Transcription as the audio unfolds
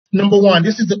number one,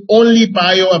 this is the only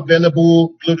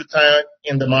bioavailable glutathione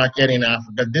in the market in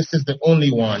Africa. This is the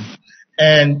only one.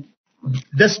 And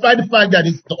despite the fact that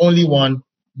it's the only one,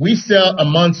 we sell a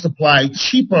month supply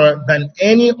cheaper than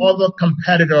any other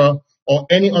competitor or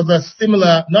any other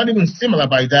similar, not even similar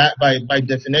by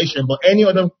definition, but any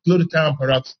other glutathione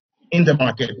products in the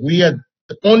market. We are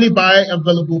the only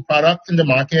bioavailable product in the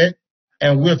market,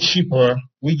 and we're cheaper.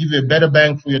 We give you a better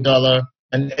bang for your dollar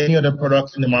than any other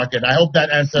products in the market. I hope that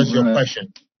answers your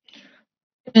question.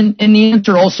 And the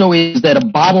answer also is that a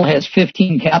bottle has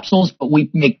 15 capsules, but we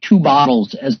make 2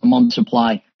 bottles as the month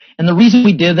supply. And the reason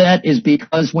we did that is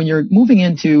because when you're moving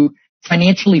into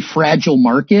financially fragile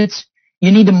markets,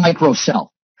 you need to microsell.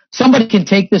 Somebody can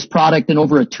take this product and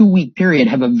over a 2-week period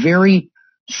have a very,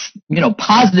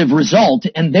 positive result,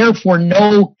 and therefore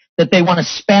know that they want to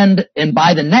spend and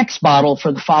buy the next bottle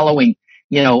for the following,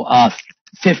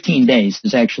 15 days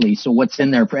is actually. So what's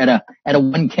in there at a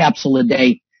 1 capsule a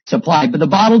day supply. But the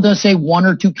bottle does say 1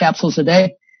 or 2 capsules a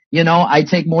day. I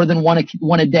take more than one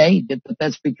a day, but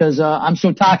that's because I'm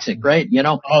so toxic, right?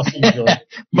 Awesome, George.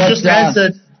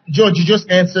 George, you just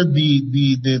answered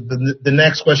the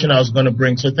next question I was going to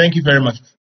bring. So thank you very much.